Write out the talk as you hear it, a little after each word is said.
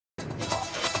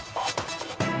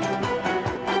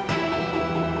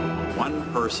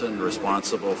person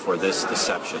responsible for this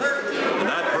deception. And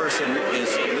that person is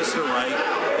Mr.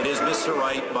 Wright. It is Mr.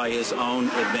 Wright by his own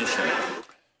admission.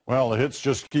 Well, the hits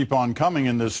just keep on coming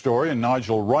in this story, and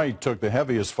Nigel Wright took the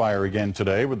heaviest fire again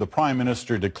today, with the Prime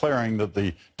Minister declaring that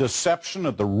the deception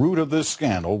at the root of this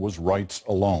scandal was Wright's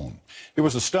alone. It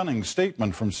was a stunning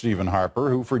statement from Stephen Harper,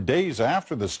 who for days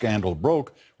after the scandal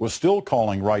broke was still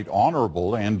calling Wright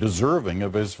honorable and deserving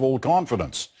of his full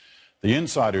confidence. The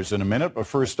insiders in a minute, but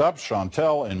first up,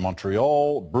 Chantal in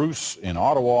Montreal, Bruce in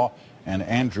Ottawa, and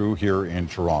Andrew here in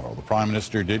Toronto. The Prime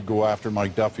Minister did go after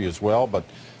Mike Duffy as well, but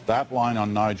that line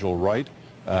on Nigel Wright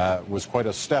was quite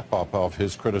a step up of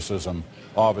his criticism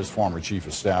of his former Chief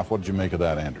of Staff. What did you make of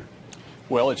that, Andrew?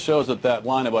 Well, it shows that that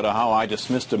line about how I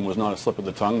dismissed him was not a slip of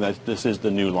the tongue. That this is the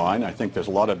new line. I think there's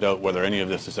a lot of doubt whether any of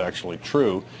this is actually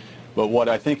true. But what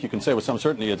I think you can say with some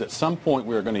certainty is at some point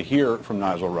we are going to hear from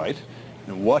Nigel Wright.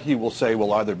 And what he will say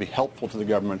will either be helpful to the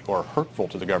government or hurtful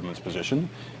to the government's position.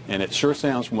 And it sure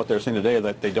sounds from what they're saying today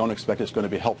that they don't expect it's going to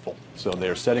be helpful. So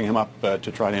they're setting him up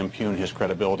to try to impugn his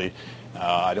credibility.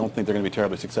 I don't think they're going to be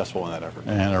terribly successful in that effort.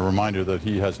 And a reminder that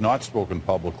he has not spoken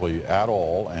publicly at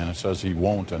all, and it says he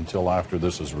won't until after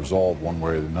this is resolved one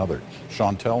way or another.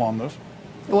 Chantal on this?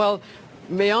 Well,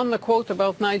 beyond the quote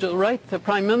about Nigel Wright, the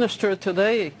Prime Minister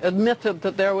today admitted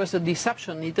that there was a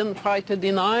deception. He didn't try to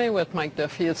deny what Mike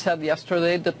Duffy had said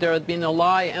yesterday, that there had been a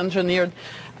lie engineered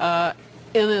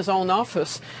in his own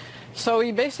office. So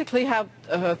he basically had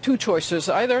two choices,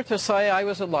 either to say I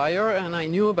was a liar and I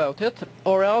knew about it,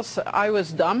 or else I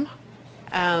was dumb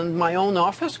and my own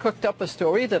office cooked up a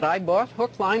story that I bought,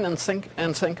 hook, line, and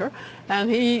sinker, and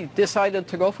he decided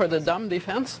to go for the dumb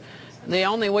defense. The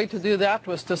only way to do that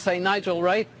was to say Nigel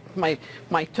Wright, my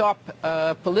top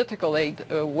political aide,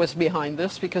 was behind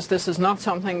this, because this is not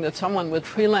something that someone would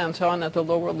freelance on at a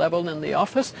lower level in the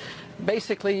office.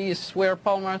 Basically, he's where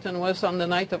Paul Martin was on the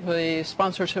night of the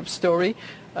sponsorship story,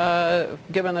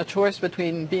 given a choice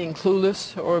between being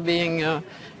clueless or being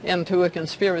into a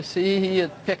conspiracy. He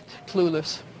had picked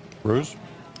clueless. Bruce?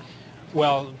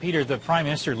 Well, Peter, the Prime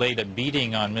Minister laid a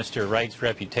beating on Mr. Wright's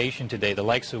reputation today, the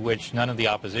likes of which none of the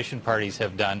opposition parties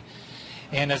have done.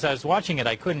 And as I was watching it,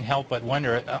 I couldn't help but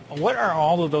wonder, what are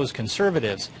all of those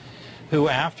Conservatives who,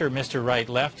 after Mr. Wright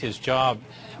left his job,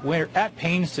 were at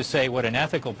pains to say what an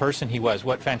ethical person he was,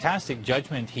 what fantastic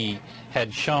judgment he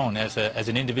had shown as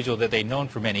an individual that they'd known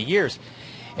for many years.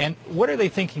 And what are they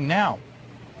thinking now?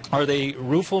 Are they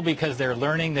rueful because they're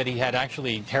learning that he had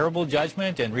actually terrible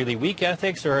judgment and really weak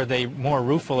ethics, or are they more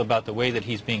rueful about the way that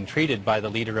he's being treated by the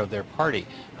leader of their party?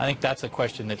 I think that's a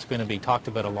question that's going to be talked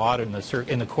about a lot in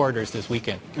the corridors this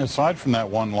weekend. Aside from that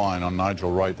one line on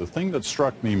Nigel Wright, the thing that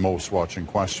struck me most watching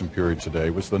Question Period today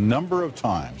was the number of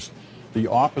times the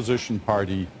opposition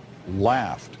party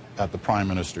laughed at the Prime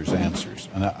Minister's answers.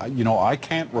 And, you know, I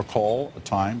can't recall a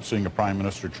time seeing a Prime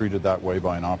Minister treated that way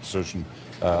by an opposition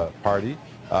party.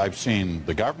 I've seen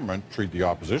the government treat the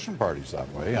opposition parties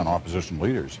that way and opposition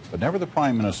leaders, but never the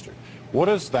Prime Minister. What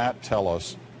does that tell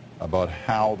us about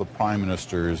how the Prime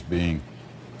Minister is being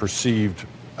perceived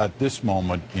at this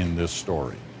moment in this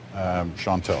story?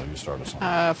 Chantal, you start us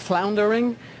on.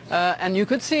 Floundering, and you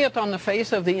could see it on the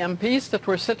face of the MPs that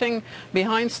were sitting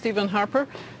behind Stephen Harper.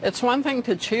 It's one thing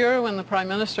to cheer when the Prime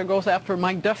Minister goes after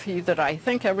Mike Duffy, that I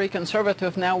think every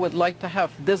Conservative now would like to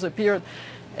have disappeared.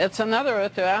 It's another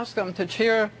to ask them to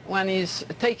cheer when he's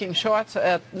taking shots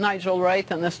at Nigel Wright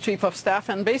and his Chief of Staff,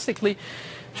 and basically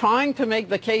trying to make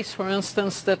the case, for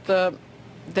instance, that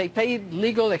they paid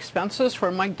legal expenses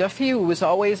for Mike Duffy, who was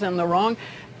always in the wrong.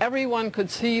 Everyone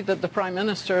could see that the Prime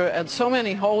Minister had so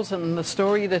many holes in the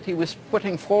story that he was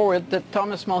putting forward that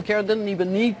Thomas Mulcair didn't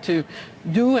even need to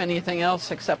do anything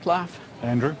else except laugh.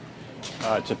 Andrew?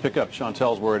 To pick up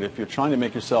Chantal's word, if you're trying to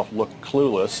make yourself look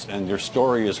clueless and your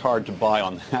story is hard to buy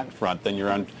on that front, then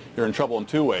you're in trouble in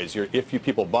two ways. If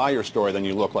people buy your story, then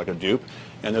you look like a dupe,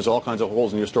 and there's all kinds of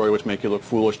holes in your story which make you look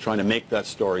foolish trying to make that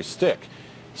story stick.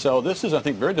 So this is, I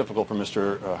think, very difficult for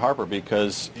Mr. Harper,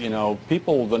 because, you know,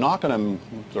 people, the knock on him,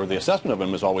 or the assessment of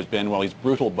him has always been, well, he's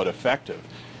brutal but effective.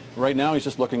 Right now he's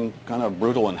just looking kind of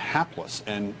brutal and hapless,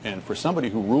 and for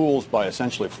somebody who rules by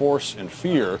essentially force and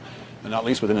fear, and not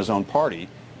least within his own party,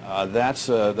 that's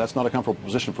not a comfortable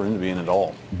position for him to be in at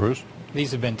all. Bruce?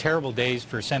 These have been terrible days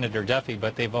for Senator Duffy,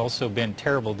 but they've also been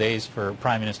terrible days for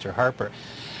Prime Minister Harper.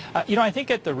 You know, I think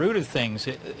at the root of things,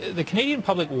 the Canadian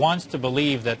public wants to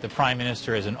believe that the Prime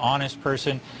Minister is an honest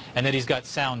person and that he's got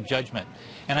sound judgment.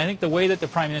 And I think the way that the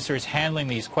Prime Minister is handling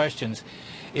these questions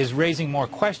is raising more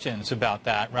questions about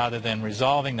that rather than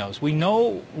resolving those. We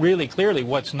know really clearly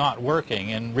what's not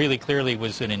working, and really clearly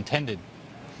was an intended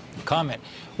comment.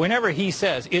 Whenever he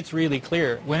says it's really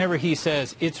clear, whenever he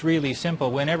says it's really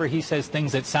simple, whenever he says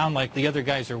things that sound like the other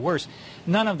guys are worse,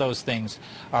 none of those things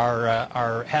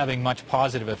are having much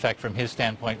positive effect from his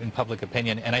standpoint in public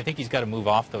opinion, and I think he's got to move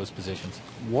off those positions.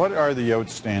 What are the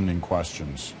outstanding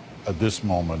questions at this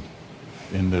moment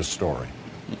in this story?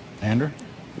 Andrew?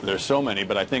 There's so many,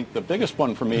 but I think the biggest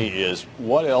one for me is,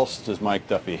 what else does Mike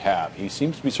Duffy have? He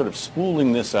seems to be sort of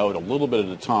spooling this out a little bit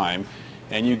at a time,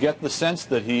 and you get the sense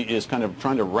that he is kind of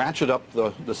trying to ratchet up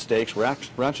the stakes,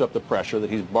 ratchet up the pressure, that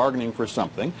he's bargaining for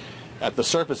something. At the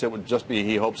surface, it would just be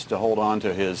he hopes to hold on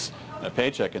to his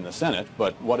paycheck in the Senate,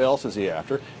 but what else is he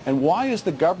after? And why is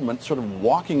the government sort of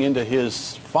walking into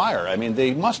his fire? I mean,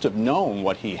 they must have known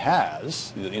what he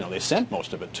has. You know, they sent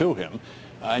most of it to him,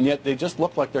 and yet they just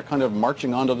look like they're kind of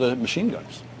marching onto the machine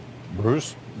guns.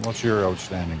 Bruce, what's your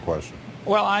outstanding question?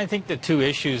 Well, I think the two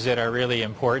issues that are really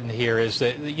important here is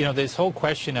that, you know, this whole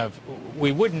question of,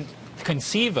 we wouldn't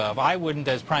conceive of, I wouldn't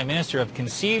as Prime Minister have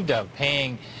conceived of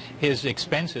paying his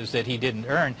expenses that he didn't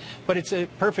earn, but it's a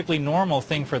perfectly normal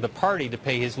thing for the party to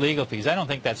pay his legal fees. I don't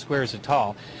think that squares at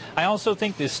all. I also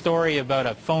think this story about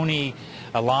a phony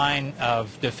line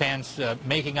of defense,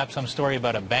 making up some story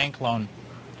about a bank loan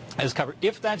as covered,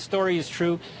 if that story is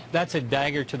true, that's a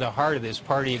dagger to the heart of this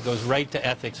party. It goes right to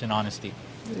ethics and honesty.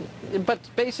 But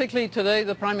basically today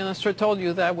the Prime Minister told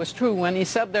you that was true when he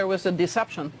said there was a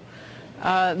deception.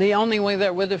 The only way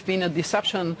there would have been a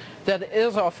deception that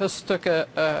his office took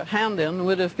a hand in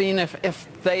would have been if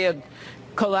they had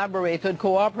cooperated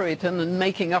in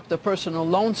making up the personal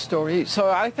loan story. So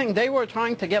I think they were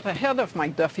trying to get ahead of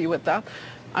Mike Duffy with that.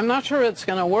 I'm not sure it's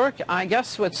going to work. I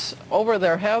guess what's over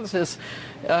their heads is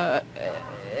at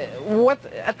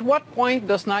what point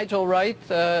does Nigel Wright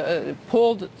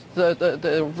pull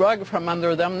the rug from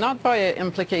under them, not by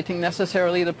implicating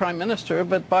necessarily the Prime Minister,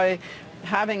 but by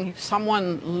having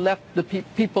someone let the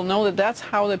people know that that's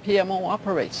how the PMO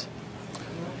operates.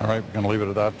 All right, we're going to leave it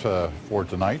at that for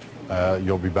tonight.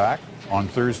 You'll be back on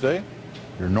Thursday,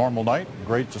 your normal night.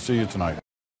 Great to see you tonight.